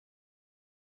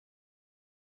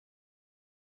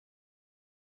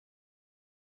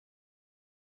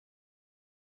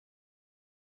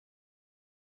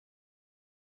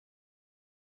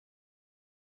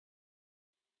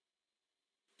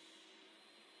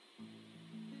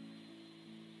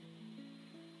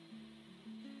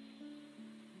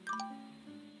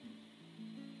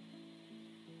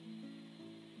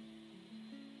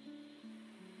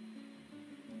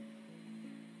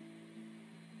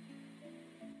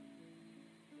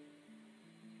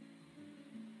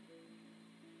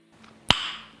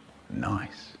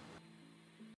Nice.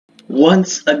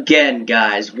 Once again,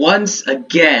 guys, once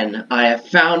again, I have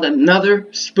found another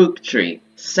spook tree.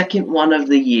 Second one of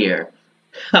the year.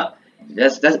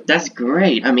 That's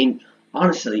great. I mean,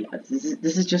 honestly,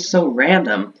 this is just so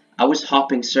random. I was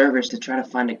hopping servers to try to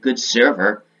find a good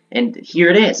server, and here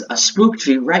it is, a spook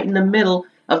tree right in the middle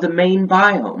of the main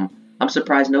biome. I'm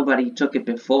surprised nobody took it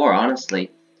before,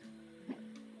 honestly.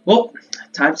 Well,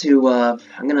 time to,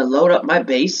 I'm gonna load up my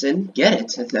base and get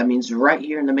it. That means right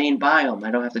here in the main biome. I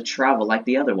don't have to travel like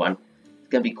the other one. It's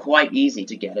gonna be quite easy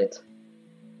to get it.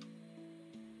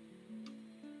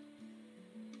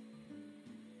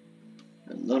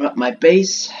 Load up my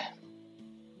base.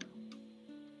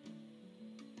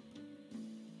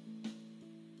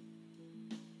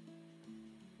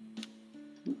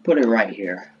 Put it right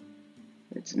here.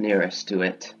 It's nearest to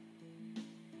it.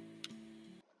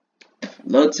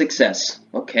 Load success.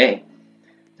 Okay.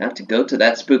 Time to go to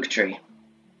that spook tree.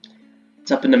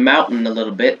 It's up in the mountain a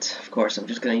little bit. Of course, I'm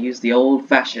just going to use the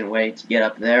old-fashioned way to get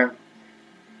up there.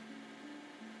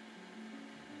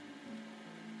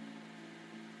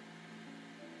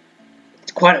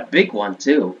 It's quite a big one,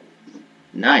 too.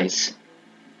 Nice.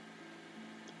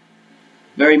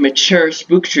 Very mature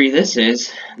spook tree this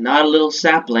is. Not a little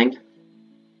sapling.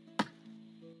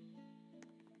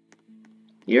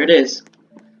 Here it is.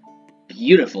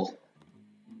 Beautiful.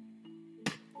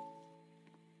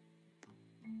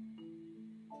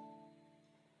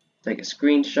 Take a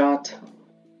screenshot.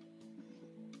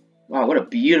 Wow, what a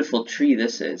beautiful tree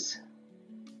this is.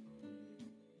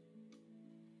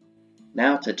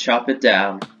 Now to chop it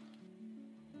down.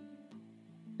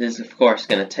 This is of course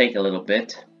going to take a little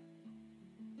bit.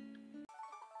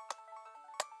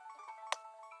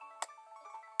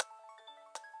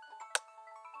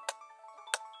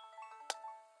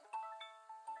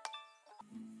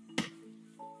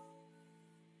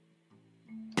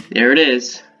 There it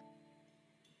is.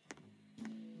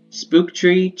 Spook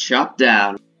tree chopped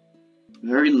down.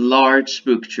 Very large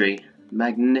spook tree.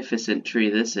 Magnificent tree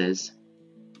this is.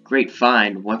 Great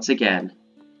find once again.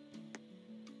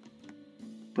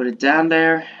 Put it down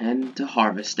there and to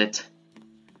harvest it.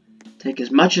 Take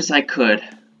as much as I could.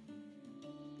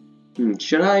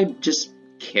 Should I just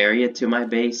carry it to my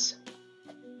base?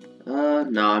 No,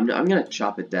 I'm gonna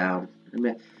chop it down.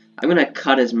 I'm gonna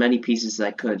cut as many pieces as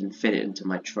I could and fit it into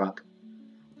my truck.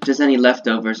 If there's any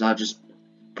leftovers, I'll just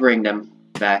bring them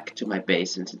back to my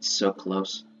base since it's so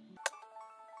close.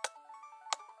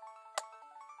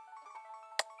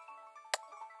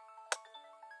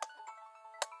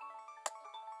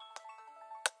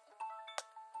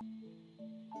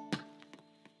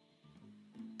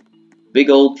 Big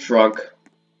old trunk.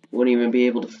 Wouldn't even be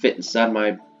able to fit inside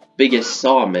my biggest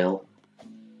sawmill.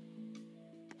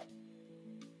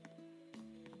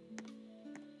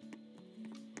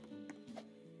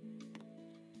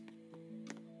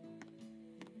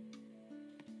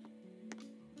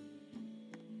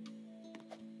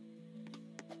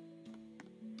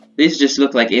 These just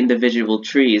look like individual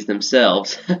trees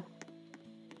themselves.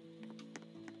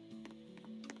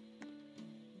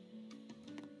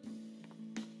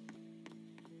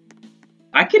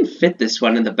 I can fit this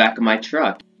one in the back of my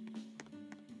truck.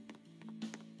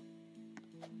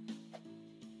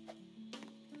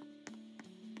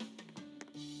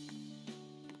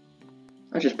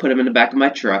 I'll just put him in the back of my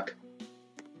truck.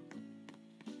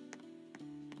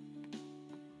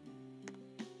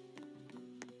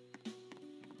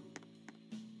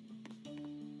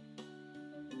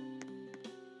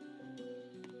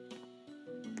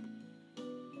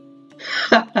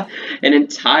 An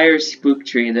entire spook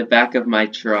tree in the back of my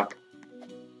truck.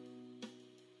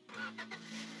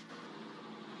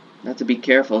 Have to be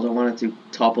careful, don't want it to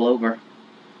topple over.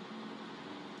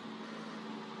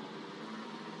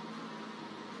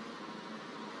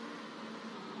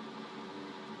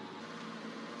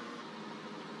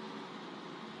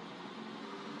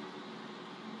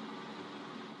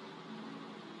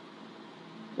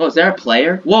 Oh, is there a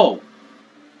player? Whoa!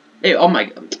 Hey, oh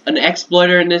my, an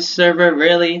exploiter in this server,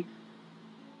 really?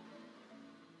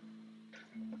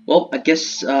 Well, I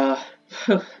guess, I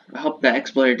hope that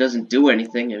exploiter doesn't do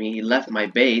anything. I mean, he left my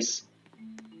base.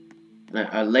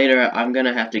 Later, I'm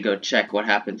gonna have to go check what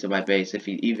happened to my base, if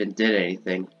he even did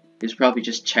anything. He was probably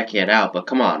just checking it out, but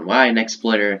come on, why an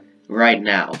exploiter right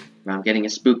now? I'm getting a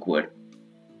spookwood.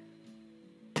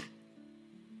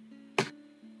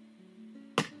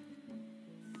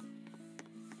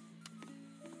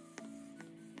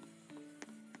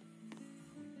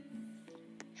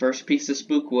 First piece of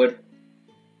spookwood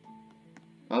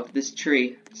of this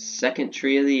tree. Second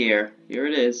tree of the year. Here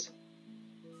it is.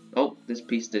 Oh, this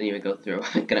piece didn't even go through.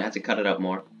 I'm gonna have to cut it up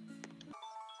more.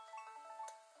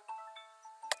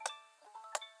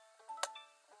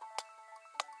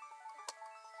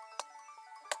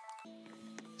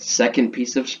 second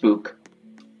piece of spook,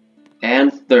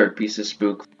 and third piece of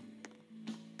spook.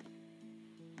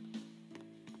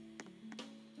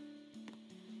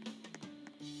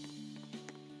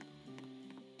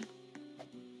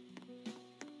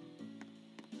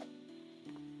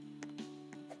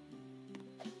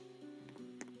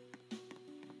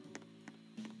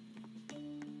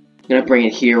 I'm gonna bring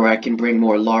it here where I can bring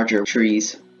more larger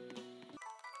trees.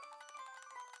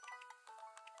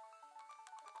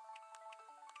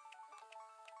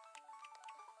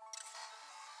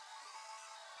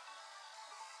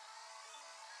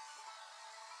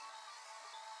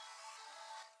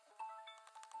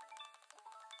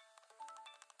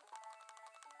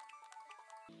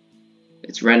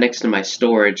 It's right next to my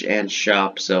storage and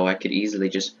shop, so I could easily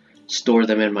just store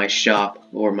them in my shop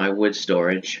or my wood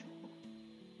storage.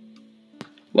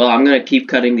 Well, I'm gonna keep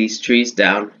cutting these trees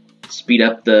down, speed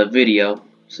up the video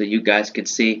so you guys could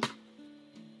see.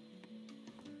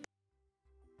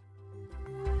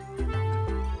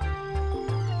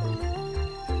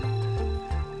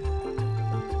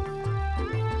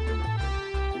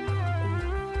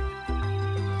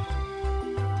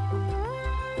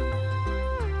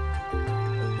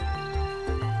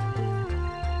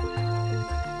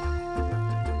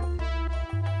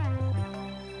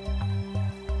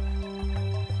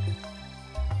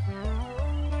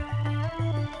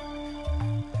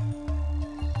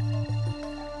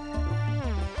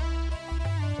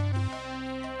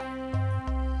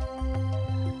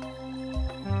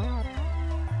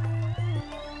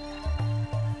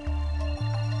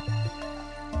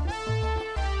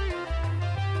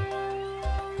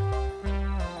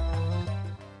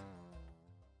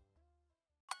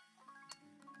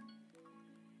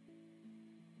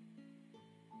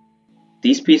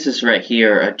 These pieces right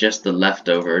here are just the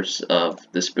leftovers of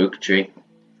the spook tree.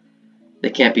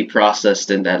 They can't be processed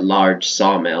in that large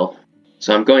sawmill,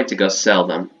 so I'm going to go sell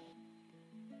them.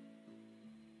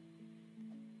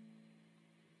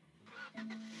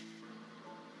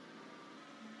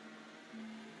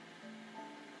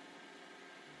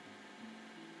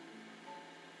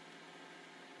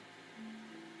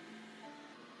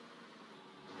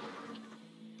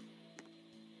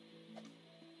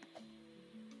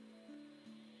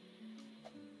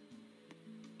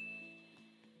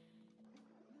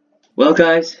 Well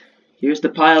guys, here's the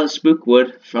pile of spook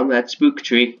wood from that spook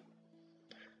tree.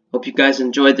 Hope you guys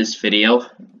enjoyed this video.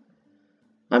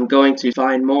 I'm going to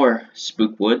find more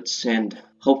spook woods and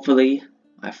hopefully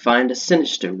I find a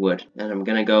sinister wood, and I'm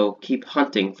gonna go keep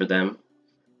hunting for them.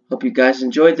 Hope you guys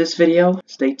enjoyed this video.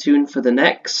 Stay tuned for the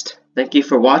next. Thank you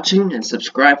for watching and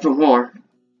subscribe for more.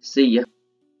 See ya.